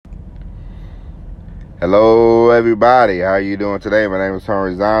Hello, everybody. How you doing today? My name is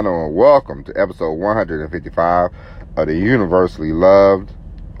Tony Zano, and welcome to episode 155 of the universally loved,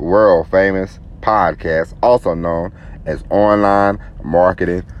 world-famous podcast, also known as Online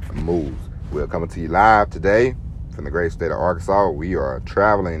Marketing Moves. We're coming to you live today from the great state of Arkansas. We are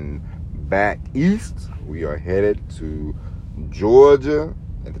traveling back east. We are headed to Georgia.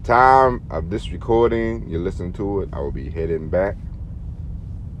 At the time of this recording, you're listening to it, I will be heading back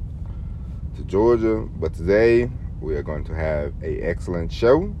to Georgia, but today we are going to have an excellent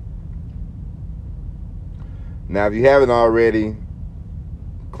show. Now, if you haven't already,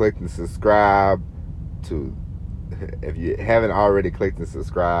 click and subscribe to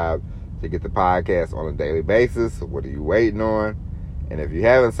get the podcast on a daily basis. What are you waiting on? And if you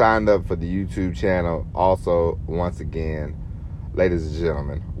haven't signed up for the YouTube channel, also, once again, ladies and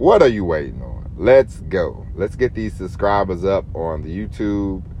gentlemen, what are you waiting on? Let's go. Let's get these subscribers up on the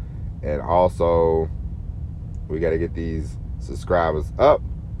YouTube. And also, we got to get these subscribers up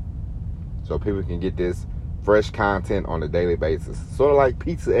so people can get this fresh content on a daily basis. Sort of like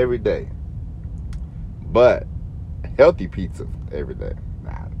pizza every day. But healthy pizza every day.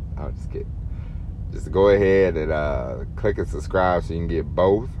 Nah, I'm just kidding. Just go ahead and click and subscribe so you can get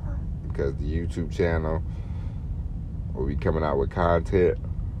both. Because the YouTube channel will be coming out with content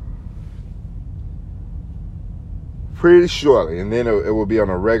pretty shortly, and then it will be on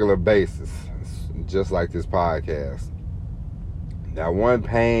a regular basis, just like this podcast. Now, one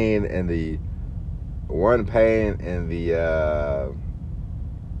pain in the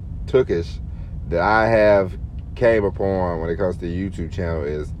tookish that I have came upon when it comes to the YouTube channel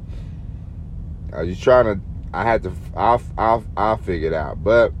is I figured it out,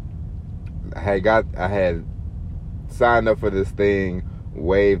 but I had signed up for this thing,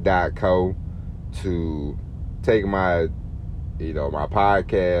 Wave.co, to take my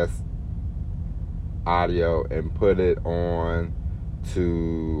podcast audio and put it on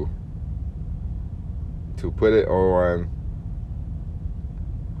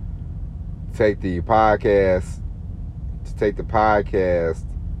take the podcast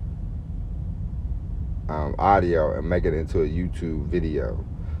audio and make it into a YouTube video.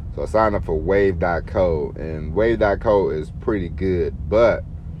 So I signed up for Wave.co, and Wave.co is pretty good, but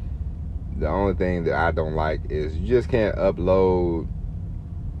the only thing that I don't like is you just can't upload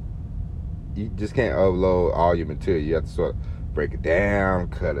all your material. You have to sort of break it down,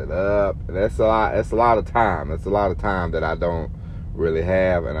 cut it up, and that's a lot of time. That's a lot of time that I don't really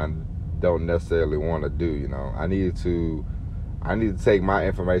have, and I don't necessarily want to do. I need to take my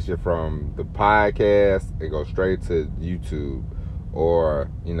information from the podcast and go straight to YouTube,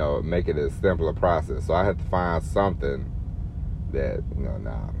 or make it a simpler process. So I have to find something that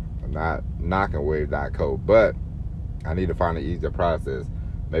I'm not knocking Wave.co, but I need to find an easier process.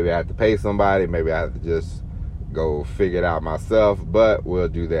 Maybe I have to pay somebody. Maybe I have to just go figure it out myself, but we'll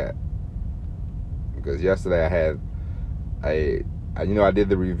do that. Because yesterday I did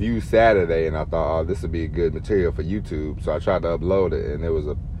the review Saturday, and I thought, this would be good material for YouTube. So I tried to upload it, and it was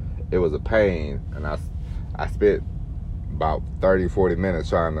a pain. And I spent about 30-40 minutes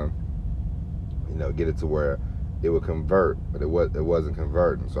trying to get it to where it would convert, but it wasn't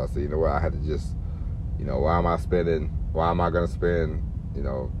converting. So I said, I had to just, why am I going to spend,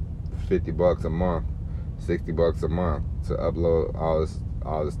 $50 a month, $60 a month to upload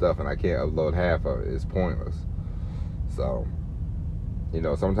all this stuff, and I can't upload half of it. It's pointless. So,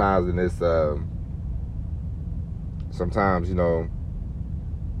 sometimes in this,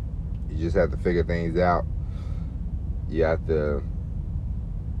 you just have to figure things out. You have to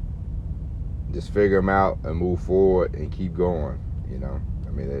just figure them out and move forward and keep going.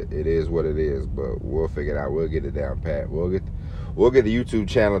 It is what it is, but we'll figure it out. We'll get it down pat. We'll get the YouTube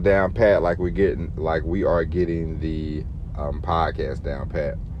channel down pat like we are getting the podcast down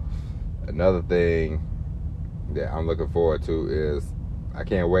pat. Another thing that I'm looking forward to is I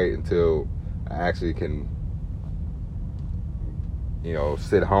can't wait until I actually can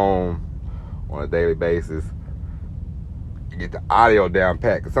sit home on a daily basis, get the audio down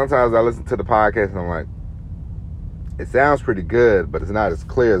pat. Because sometimes I listen to the podcast and I'm like, it sounds pretty good, but it's not as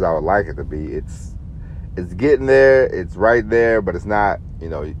clear as I would like it to be. It's getting there, it's right there, but it's not.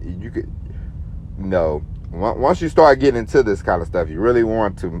 Once you start getting into this kind of stuff, you really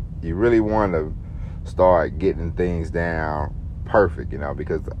want to start getting things down perfect.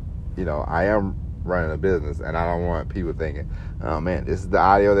 Because I am running a business, and I don't want people thinking, oh man, this is the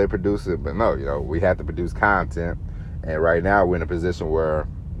audio they're producing. But no, we have to produce content. And right now we're in a position where,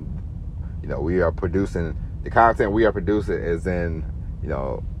 we are producing, the content we are producing is in,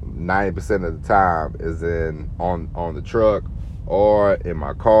 90% of the time is on the truck or in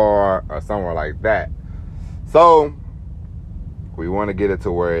my car or somewhere like that. So we want to get it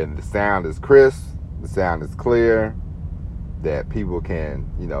to where the sound is crisp, the sound is clear, that people can,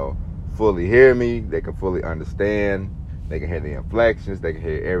 fully hear me, they can fully understand, they can hear the inflections, they can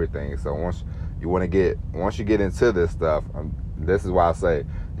hear everything. So once you get into this stuff, this is why I say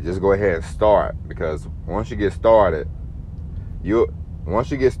just go ahead and start, because once you get started, you'll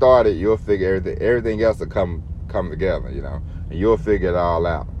figure everything else will come together, and you'll figure it all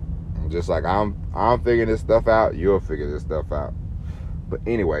out. Just like I'm figuring this stuff out, you'll figure this stuff out. But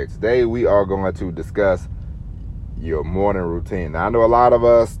anyway, today we are going to discuss your morning routine. Now, I know a lot of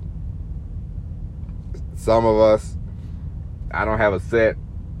us, some of us, I don't have a set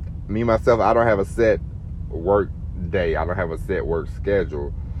work day. I don't have a set work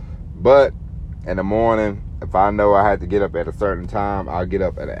schedule. But in the morning, if I know I had to get up at a certain time, I'll get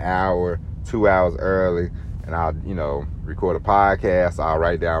up at an hour, 2 hours early, and I'll, record a podcast. I'll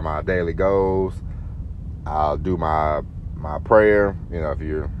write down my daily goals. I'll do my prayer,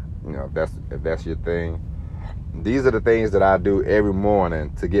 if that's your thing. These are the things that I do every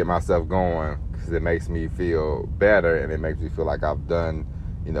morning to get myself going, because it makes me feel better, and it makes me feel like I've done,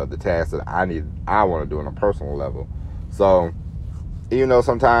 the tasks that I want to do on a personal level. So even though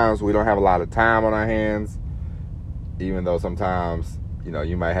sometimes we don't have a lot of time on our hands, even though sometimes,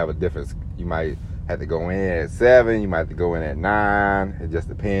 you might have you might have to go in at 7, you might have to go in at 9. It just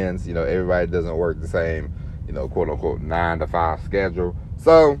depends. Everybody doesn't work the same, quote unquote 9 to 5 schedule.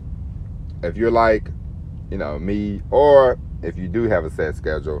 So if you're like, me, or if you do have a set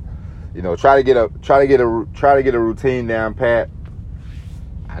schedule, try to get a routine down pat.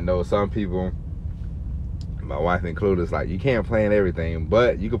 I know some people, my wife included, is like, you can't plan everything,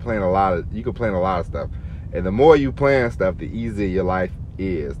 but you can plan a lot of stuff. And the more you plan stuff, the easier your life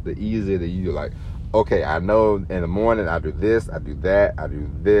is. The easier that you like, okay, I know in the morning I do this, I do that, I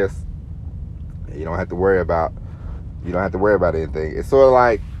do this. You don't have to worry about anything. It's sort of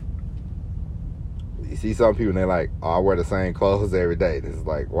like, you see some people and they're like, oh, I wear the same clothes every day. This is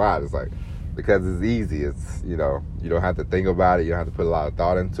like, wow. It's like, because it's easy. It's, you don't have to think about it. You don't have to put a lot of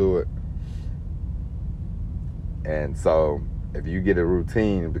thought into it. And so if you get a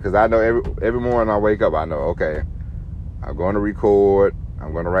routine, because I know every morning I wake up, I know, okay, I'm going to record,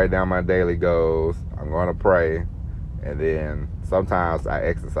 I'm going to write down my daily goals, I'm going to pray, and then sometimes I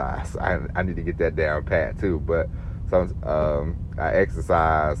exercise. I need to get that down pat too, but I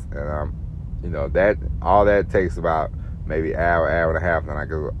exercise, and that all that takes about maybe hour and a half, and I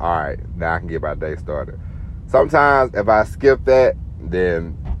go, all right, now I can get my day started. Sometimes if I skip that,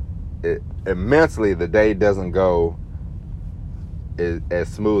 then mentally the day doesn't go as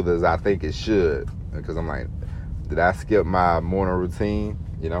smooth as I think it should, because I'm like, did I skip my morning routine?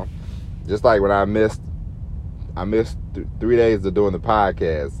 Just like when I missed 3 days of doing the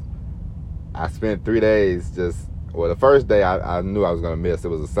podcast. I spent 3 days the first day I knew I was going to miss. It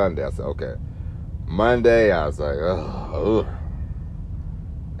was a Sunday. I said, okay. Monday, I was like, oh.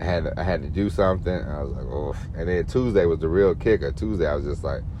 I had to do something. And I was like, oh. And then Tuesday was the real kicker. Tuesday, I was just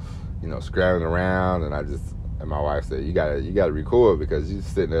like, scrambling around, and my wife said, you gotta record, because you're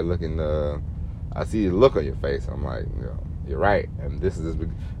sitting there looking, I see the look on your face. I'm like, you're right. And this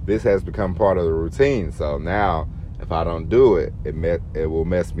has become part of the routine. So now, if I don't do it, it will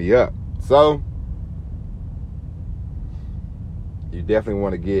mess me up. So you definitely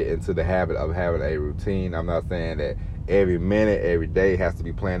want to get into the habit of having a routine. I'm not saying that every minute, every day has to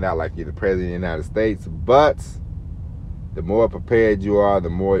be planned out like you're the president of the United States, but the more prepared you are, the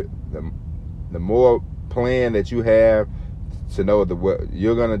more plan that you have to know what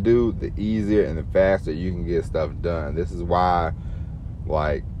you're gonna do, the easier and the faster you can get stuff done. This is why,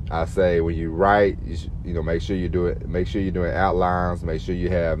 like I say, when you write, make sure you do it. Make sure you're doing outlines. Make sure you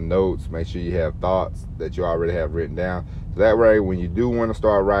have notes. Make sure you have thoughts that you already have written down. So that way, when you do want to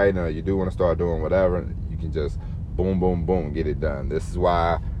start writing, or you do want to start doing whatever, you can just boom, boom, boom, get it done. This is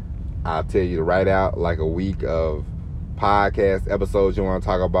why I tell you to write out like a week of podcast episodes you want to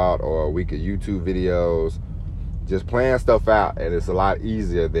talk about, or a week of YouTube videos. Just plan stuff out, and it's a lot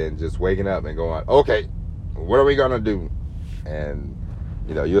easier than just waking up and going, okay, what are we gonna do? And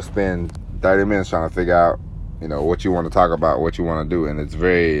you'll spend 30 minutes trying to figure out what you want to talk about, what you want to do, and it's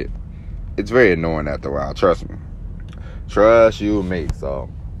very annoying after a while. Trust you and me. So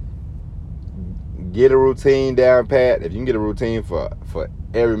get a routine down pat. If you can get a routine for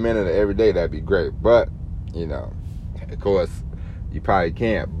every minute of every day, that'd be great. But of course, you probably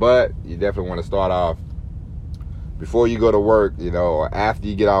can't. But you definitely want to start off before you go to work, or after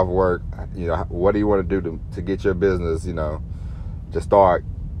you get off work. What do you want to do to get your business, to start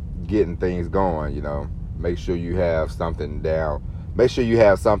getting things going? Make sure you have something down make sure you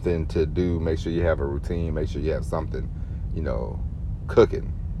have something to do. Make sure you have a routine. Make sure you have something,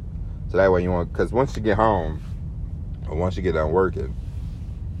 cooking. So that way because once you get home, or once you get done working,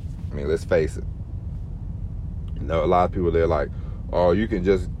 I mean, let's face it. A lot of people, they're like, oh, you can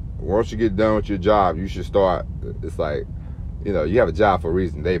just, once you get done with your job, you should start. It's like, you have a job for a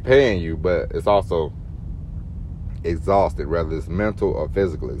reason. They're paying you, but it's also exhausted, whether it's mental or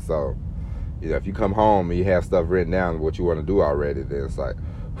physically. So, if you come home and you have stuff written down, what you want to do already, then it's like,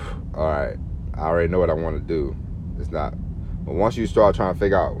 all right, I already know what I want to do. It's not, but once you start trying to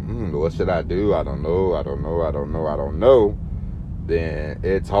figure out, what should I do? I don't know. Then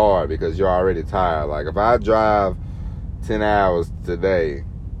it's hard because you're already tired. Like if I drive 10 hours today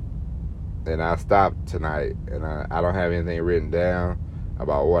and I stop tonight and I don't have anything written down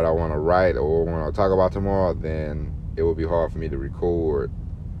about what I want to write or what I want to talk about tomorrow, then it will be hard for me to record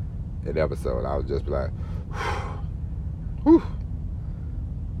an episode. I would just be like, whew.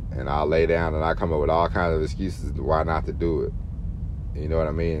 And I'll lay down and I come up with all kinds of excuses why not to do it. You know what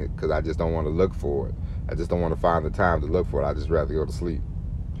I mean? Because I just don't want to look for it. I just don't want to find the time to look for it. I just rather go to sleep.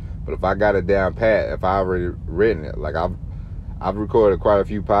 But if I got it down pat, if I already written it, like I've recorded quite a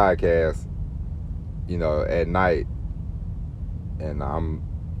few podcasts, at night, and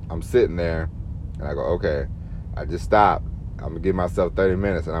I'm sitting there, and I go, okay, I just stopped. I'm gonna give myself 30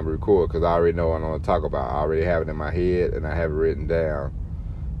 minutes, and I'm gonna record because I already know what I'm gonna talk about. I already have it in my head, and I have it written down.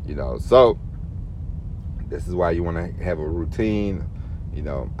 So this is why you want to have a routine.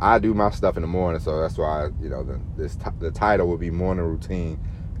 I do my stuff in the morning, so that's why, the title would be Morning Routine,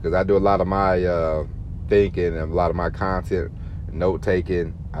 because I do a lot of my thinking and a lot of my content, note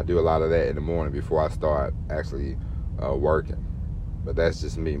taking. I do a lot of that in the morning before I start actually working. But that's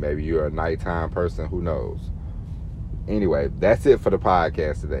just me. Maybe you're a nighttime person, who knows? Anyway, that's it for the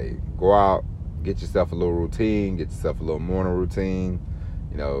podcast today. Go out, get yourself a little routine, get yourself a little morning routine.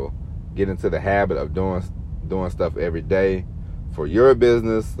 Get into the habit of doing stuff every day for your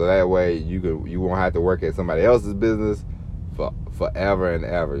business, so that way you won't have to work at somebody else's business for forever and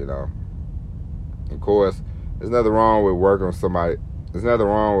ever. Of course, there's nothing wrong with working with somebody. There's nothing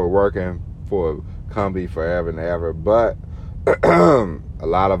wrong with working for a company forever and ever. But a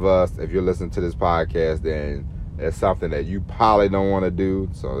lot of us, if you're listening to this podcast, then it's something that you probably don't want to do.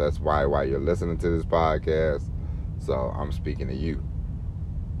 So that's why you're listening to this podcast. So I'm speaking to you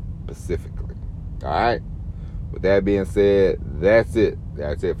specifically. All right. With that being said, that's it.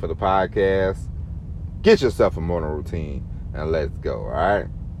 That's it for the podcast. Get yourself a morning routine and let's go. All right.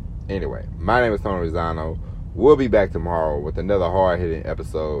 Anyway, my name is Tony Rizzano. We'll be back tomorrow with another hard-hitting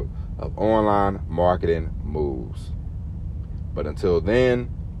episode of Online Marketing Moves. But until then,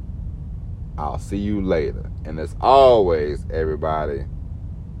 I'll see you later. And as always, everybody,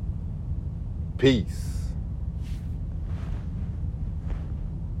 peace.